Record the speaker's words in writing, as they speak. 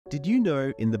Did you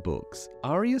know in the books,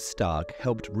 Arya Stark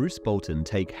helped Roose Bolton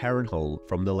take Harrenhal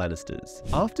from the Lannisters?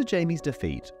 After Jaime's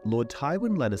defeat, Lord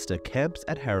Tywin Lannister camps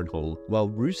at Harrenhal while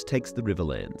Roose takes the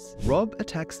Riverlands. Robb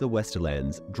attacks the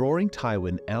Westerlands, drawing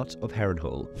Tywin out of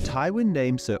Harrenhal. Tywin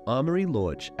names Sir Amory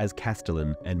Lorch as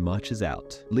Castellan and marches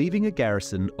out, leaving a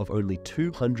garrison of only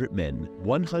 200 men,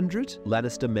 100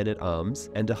 Lannister men-at-arms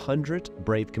and 100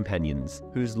 brave companions,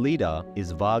 whose leader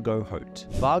is Vargo Hoat.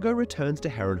 Vargo returns to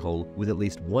Harrenhal with at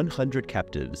least 100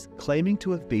 captives, claiming to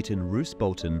have beaten Roose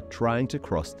Bolton trying to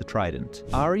cross the Trident.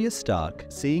 Arya Stark,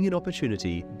 seeing an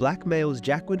opportunity, blackmails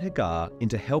Jaqen H'ghar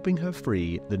into helping her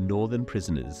free the northern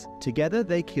prisoners. Together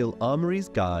they kill Amory's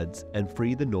guards and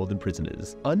free the northern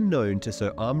prisoners. Unknown to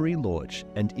Sir Amory Lorch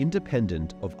and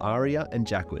independent of Arya and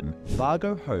Jaqen,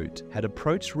 Vargo Hoat had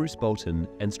approached Roose Bolton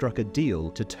and struck a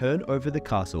deal to turn over the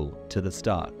castle to the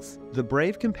Starks. The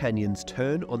brave companions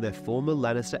turn on their former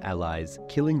Lannister allies,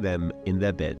 killing them in their beds.